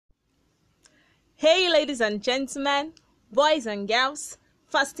Hey ladies and gentlemen, boys and girls,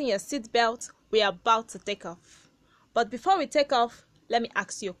 fasten your seatbelt, we are about to take off. But before we take off, let me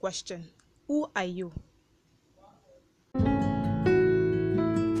ask you a question. Who are you?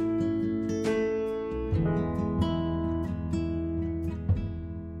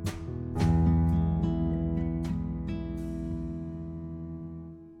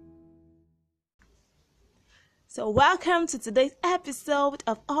 So welcome to today's episode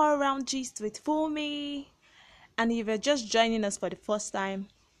of All Around Gist with Fumi. And if you're just joining us for the first time,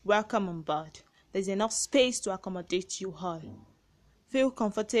 welcome on board. There's enough space to accommodate you all. Feel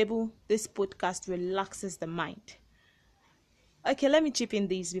comfortable. This podcast relaxes the mind. Okay, let me chip in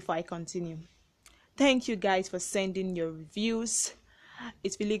this before I continue. Thank you guys for sending your reviews.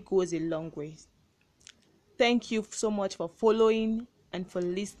 It really goes a long way. Thank you so much for following and for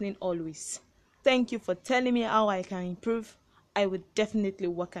listening always. Thank you for telling me how I can improve. I will definitely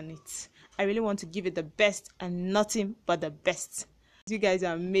work on it. I really want to give it the best and nothing but the best. You guys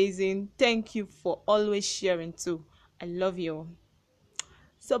are amazing. Thank you for always sharing too. I love you.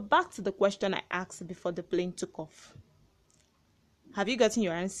 So back to the question I asked before the plane took off. Have you gotten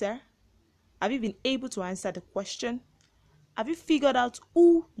your answer? Have you been able to answer the question? Have you figured out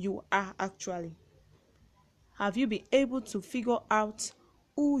who you are actually? Have you been able to figure out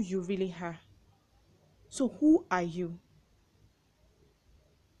who you really are? So who are you?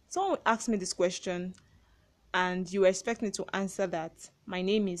 Someone will ask me this question and you expect me to answer that. My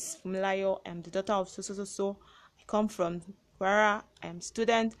name is Fumilayo. I'm the daughter of so. I come from Kwara. I am a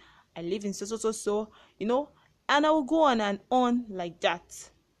student. I live in so. And I will go on and on like that.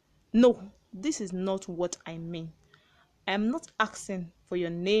 No, this is not what I mean. I am not asking for your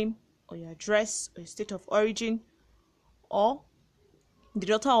name or your address or your state of origin or the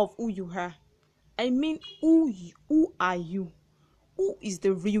daughter of who you are. I mean who are you? Who is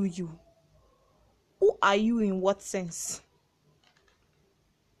the real you? Who are you in what sense?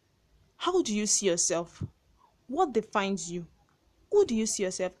 How do you see yourself? What defines you? Who do you see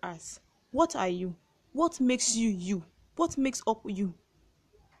yourself as? What are you? What makes you you? What makes up you?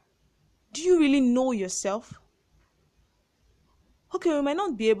 Do you really know yourself? Okay, we might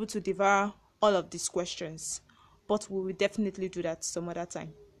not be able to devour all of these questions, but we will definitely do that some other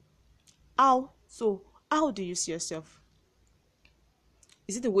time. How do you see yourself?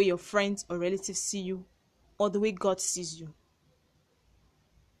 Is it the way your friends or relatives see you, or the way God sees you?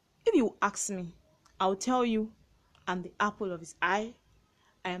 If you ask me, I'll tell you, I'm the apple of his eye.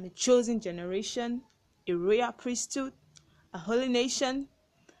 I am a chosen generation, a royal priesthood, a holy nation,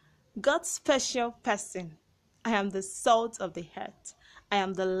 God's special person. I am the salt of the earth. I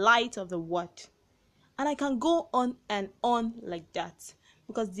am the light of the world. And I can go on and on like that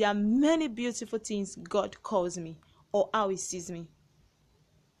because there are many beautiful things God calls me or how he sees me.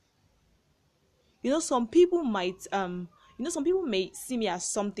 Some people may see me as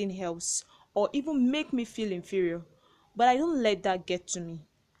something else or even make me feel inferior, but I don't let that get to me.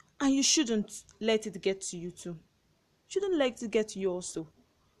 And you shouldn't let it get to you too. You shouldn't let it get to you also.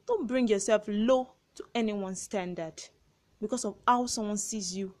 Don't bring yourself low to anyone's standard because of how someone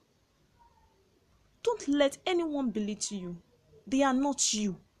sees you. Don't let anyone belittle you. They are not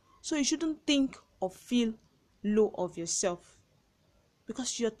you. So you shouldn't think or feel low of yourself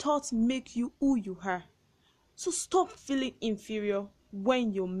because your thoughts make you who you are. So stop feeling inferior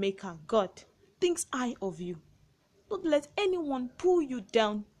when your maker, God, thinks high of you. Don't let anyone pull you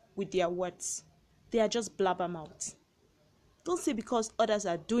down with their words. They are just blabbermouth. Don't say because others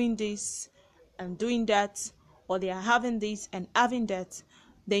are doing this and doing that, or they are having this and having that,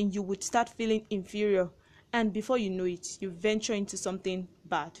 then you would start feeling inferior. And before you know it, you venture into something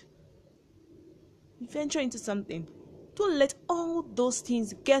bad. You venture into something. Don't let all those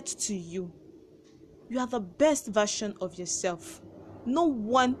things get to you. You are the best version of yourself. No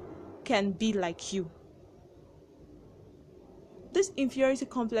one can be like you. This inferiority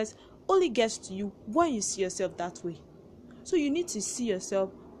complex only gets to you when you see yourself that way. So you need to see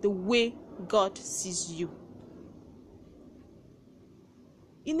yourself the way God sees you.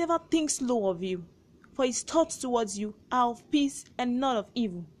 He never thinks low of you, for his thoughts towards you are of peace and not of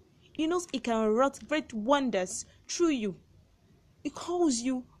evil. He knows he can work great wonders through you. He calls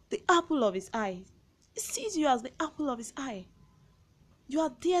you the apple of his eye. He sees you as the apple of his eye. You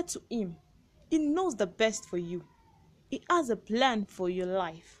are dear to him. He knows the best for you. He has a plan for your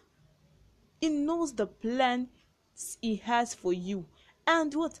life. He knows the plan he has for you.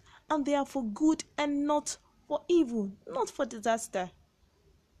 And what? And they are for good and not for evil, not for disaster.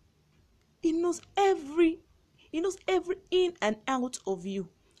 He knows every in and out of you,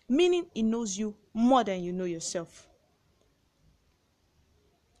 meaning he knows you more than you know yourself.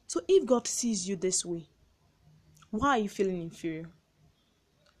 So if God sees you this way, why are you feeling inferior?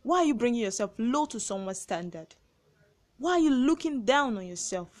 Why are you bringing yourself low to someone's standard? Why are you looking down on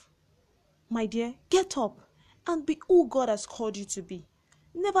yourself? My dear, get up and be who God has called you to be.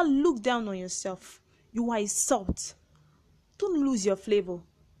 Never look down on yourself. You are a salt. Don't lose your flavor.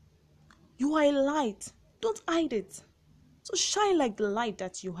 You are a light. Don't hide it. So shine like the light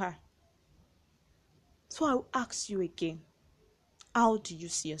that you are. So I will ask you again, how do you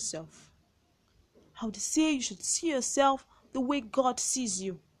see yourself? I would say you should see yourself the way God sees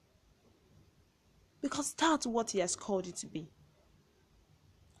you. Because that's what He has called you to be.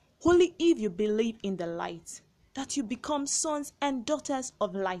 Only if you believe in the light that you become sons and daughters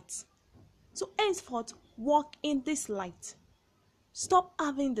of light. So henceforth, walk in this light. Stop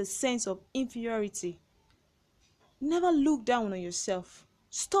having the sense of inferiority. Never look down on yourself.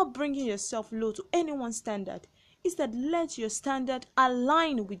 Stop bringing yourself low to anyone's standard. Instead, let your standard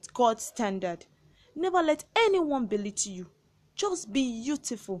align with God's standard. Never let anyone belittle you. Just be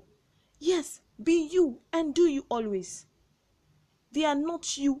beautiful. Yes, be you and do you always. They are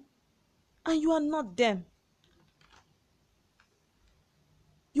not you and you are not them.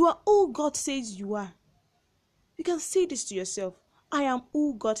 You are who God says you are. You can say this to yourself. I am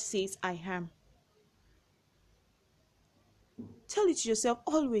who God says I am. Tell it to yourself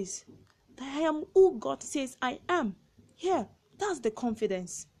always that I am who God says I am. Yeah, that's the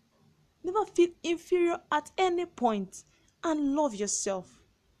confidence. Never feel inferior at any point and love yourself.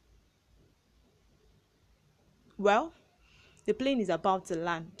 Well, the plane is about to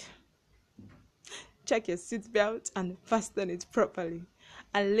land. Check your seatbelt and fasten it properly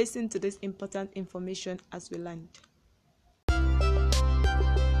and listen to this important information as we land.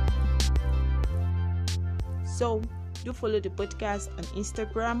 So, do follow the podcast on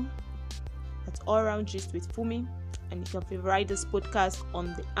Instagram at All Round Gist with Fumi, and you can favorite this podcast on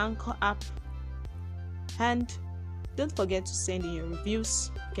the Anchor app. And don't forget to send in your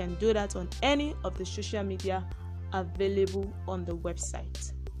reviews. You can do that on any of the social media available on the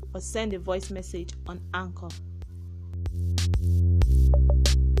website, or send a voice message on Anchor.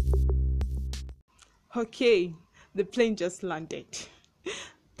 Okay, the plane just landed.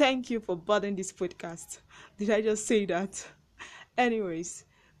 Thank you for boarding this podcast. Did I just say that? Anyways,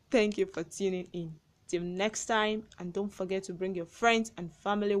 thank you for tuning in. Till next time, and don't forget to bring your friends and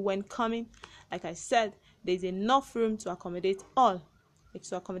family when coming. Like I said, there's enough room to accommodate all. Like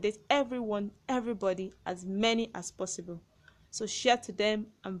to accommodate everyone, everybody, as many as possible. So share to them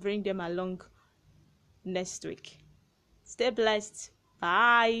and bring them along next week. Stay blessed.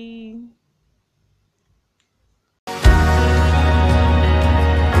 Bye.